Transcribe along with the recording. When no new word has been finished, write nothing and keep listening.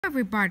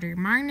Everybody,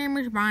 my name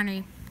is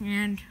Bonnie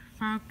and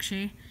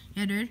Foxy,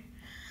 yeah dude,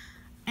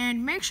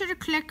 and make sure to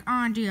click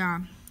on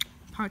the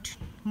part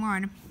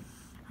 1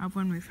 of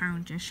when we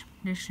found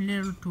this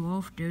little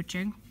dwarf dude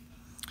thing.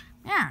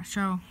 Yeah,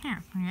 so yeah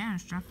and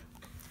stuff.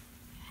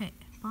 Hey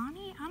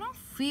Bonnie, I don't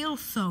feel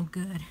so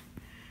good.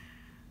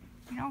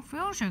 You don't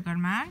feel so good,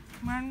 man.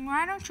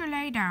 Why don't you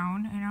lay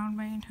down and I'll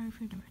wait until you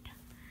feel it.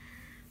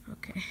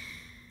 Okay.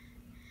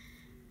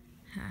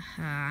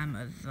 Haha, I'm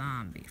a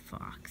zombie,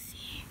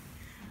 Foxy.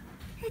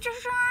 It's a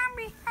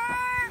zombie!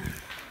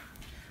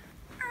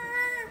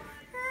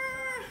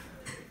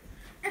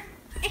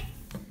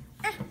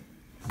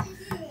 Oh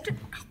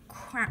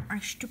crap, my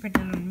stupid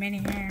little mini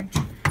hands.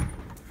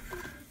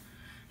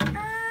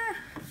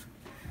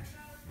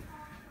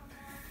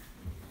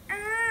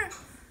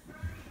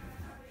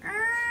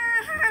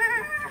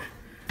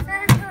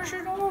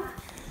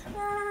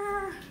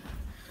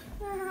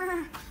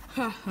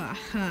 Ha ha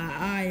ha,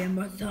 I am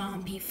a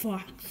zombie,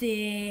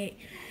 Foxy.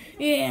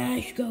 Yeah,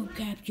 let's go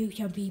capture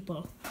some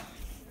people.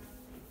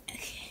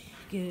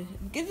 Okay,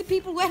 get the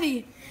people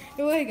ready.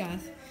 Away,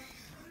 guys.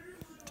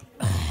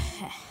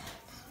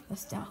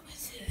 Let's start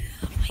with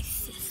my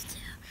sister.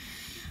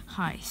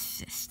 Hi,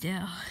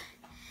 sister.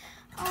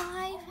 Oh,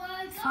 hi,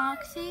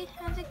 Foxy.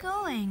 How's it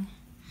going?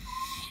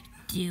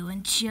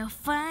 Doing so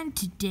fun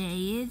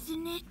today,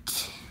 isn't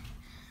it?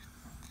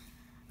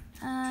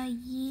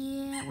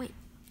 Yeah. Wait,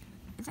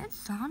 is that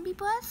zombie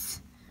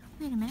bus?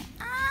 Wait a minute.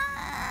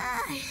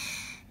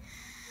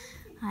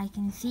 I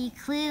can see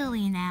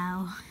clearly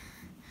now.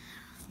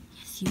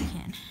 Yes, you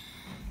can.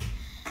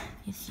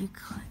 Yes, you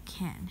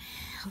can.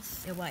 I'll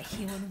see why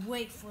he would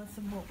wait for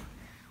some more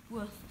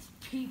worthless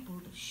people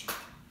to show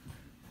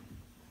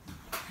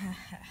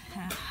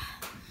up.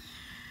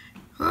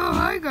 Oh,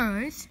 hi,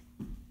 guys.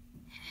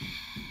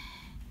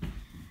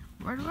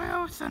 Why do I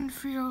all of a sudden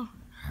feel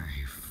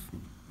safe?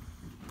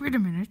 Wait a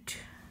minute.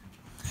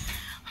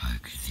 I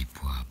can see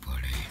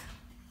properly.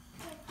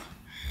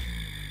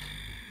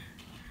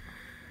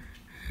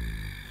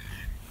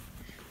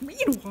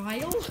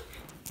 Meanwhile,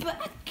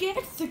 back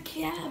at the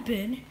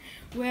cabin,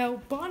 well,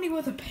 Bonnie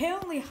was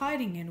apparently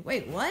hiding in.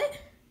 Wait,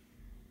 what?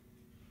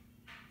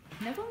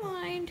 Never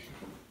mind.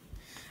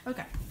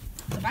 Okay,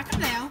 so back up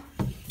now.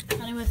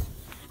 Bonnie was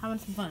having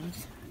some fun.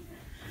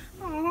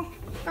 Oh,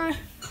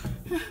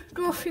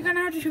 Dwarf, you're gonna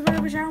have to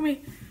survive without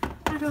me.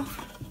 I do.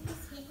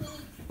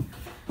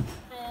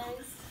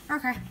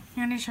 Okay,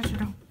 you need to shut the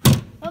door.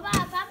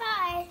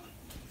 Bye-bye.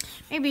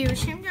 Maybe you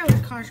seem to be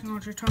causing all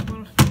the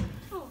trouble.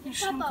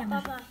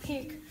 Papa,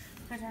 pig.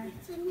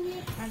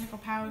 Magical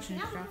powers and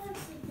stuff.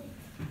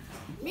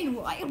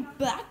 Meanwhile,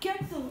 back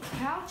at the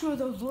couch where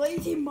those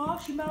lazy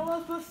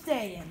marshmallows were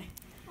staying.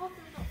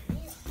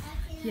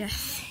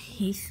 Yes,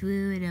 he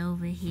threw it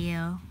over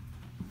here.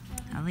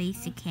 At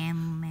least the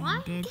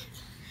cameraman did.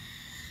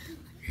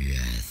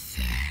 Yes.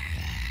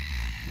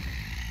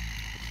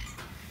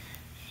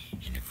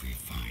 And if we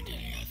find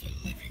any other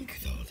living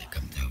soul that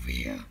comes over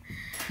here,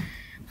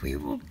 we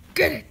will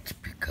get it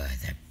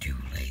because I'm too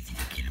lazy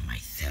to get it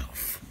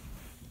myself.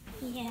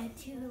 Yeah,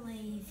 too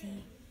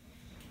lazy.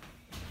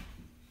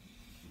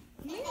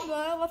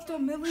 Meanwhile, after a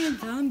million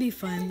zombie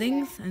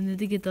findings, I need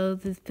to get all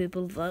these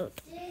people's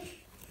out.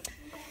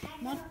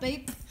 Not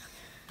babe.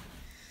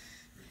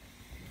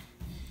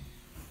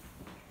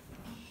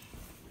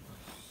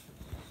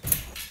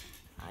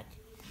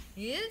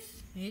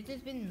 Yes, it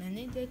has been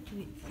many that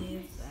we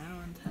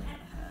found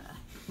her.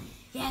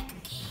 Yak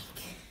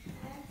cake.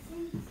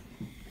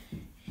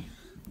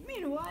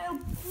 Meanwhile,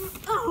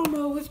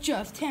 Elmo was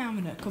just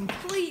having a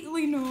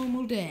completely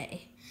normal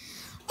day.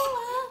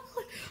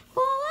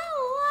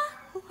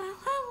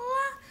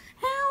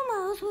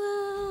 Elmo's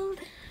world.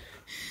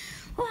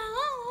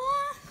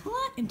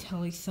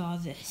 Until he saw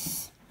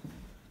this.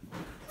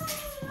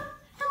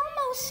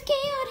 Elmo's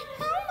scared.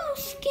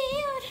 Elmo's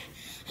scared.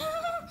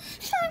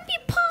 Zombie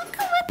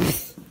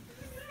apocalypse.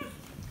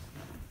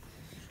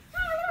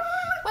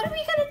 What are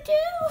we gonna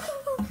do?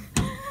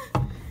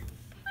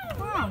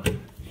 Wow.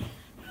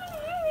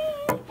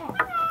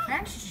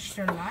 Francis is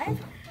still alive.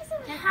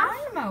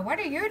 Elmo, what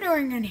are you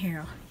doing in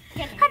here?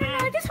 I don't know,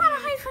 I just want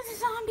to hide from the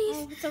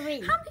zombies. How are we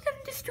going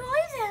to destroy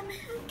them?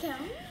 Okay.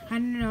 I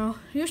don't know.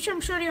 Use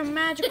some sort of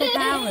magical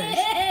powers.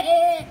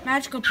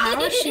 Magical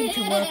powers seem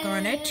to work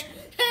on it.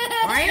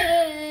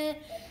 Right?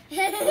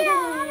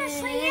 Yeah,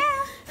 honestly,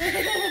 yeah.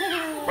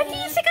 But do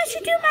you think I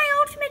should do my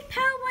ultimate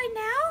power right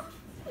now?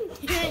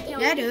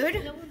 Yeah, dude.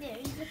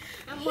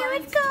 Here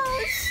it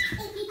goes.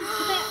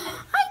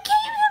 I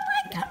came in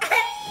like a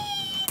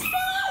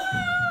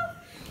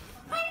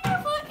I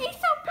never ate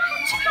so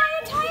much in my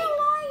entire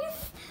life.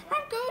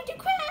 I'm going to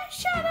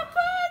crash on a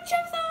bunch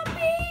of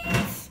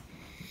zombies.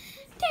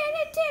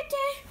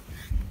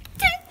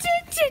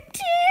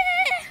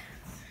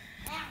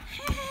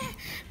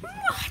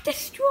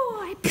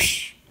 Destroy.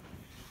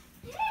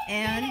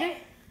 And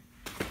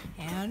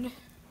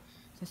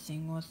the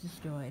thing was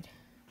destroyed.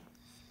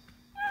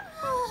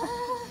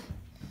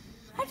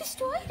 I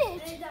destroyed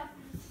it.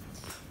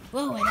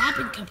 Whoa, an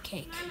apple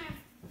cupcake.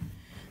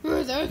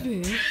 Oh, that's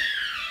good.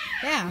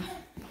 Yeah.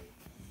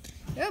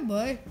 Yeah,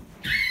 boy.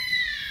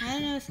 I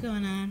don't know what's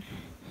going on.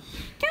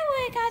 Don't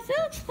worry, guys.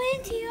 We'll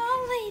explain to you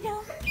all later.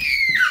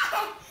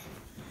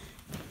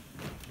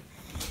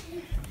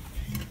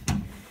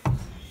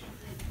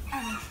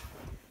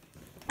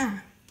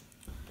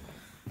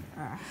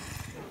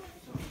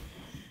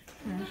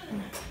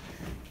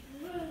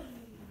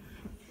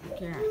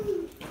 Yeah.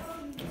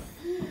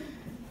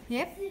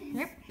 Yep.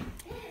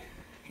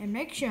 And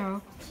make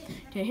sure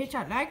to hit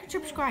that like and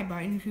subscribe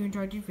button if you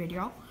enjoyed this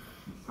video.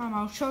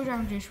 I'll show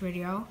down this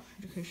video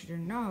in case you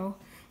didn't know.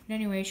 But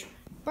anyways,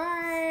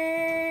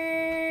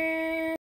 bye.